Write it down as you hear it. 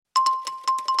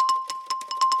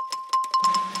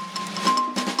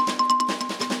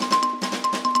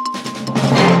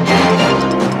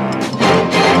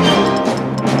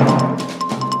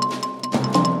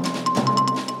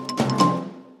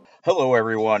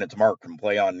everyone, it's Mark from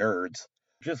Play on Nerds.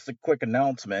 Just a quick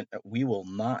announcement, we will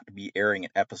not be airing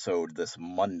an episode this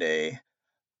Monday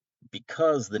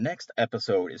because the next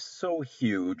episode is so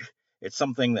huge. It's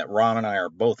something that Ron and I are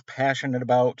both passionate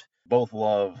about, both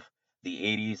love the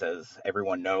 80s, as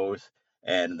everyone knows,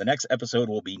 and the next episode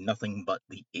will be nothing but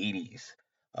the 80s.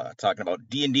 Talking about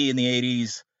D&D in the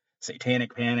 80s,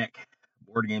 Satanic Panic,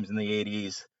 board games in the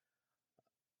 80s,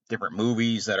 different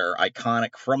movies that are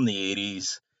iconic from the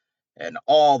 80s, and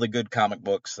all the good comic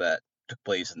books that took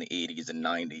place in the 80s and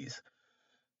 90s.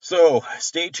 So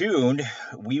stay tuned.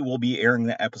 We will be airing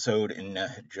the episode in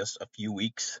just a few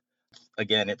weeks.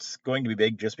 Again, it's going to be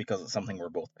big just because it's something we're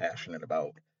both passionate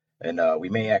about. And we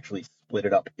may actually split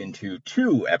it up into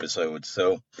 2 episodes.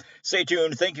 So stay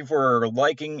tuned. Thank you for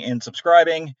liking and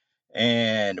subscribing.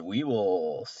 And we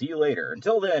will see you later.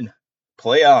 Until then,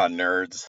 play on, nerds.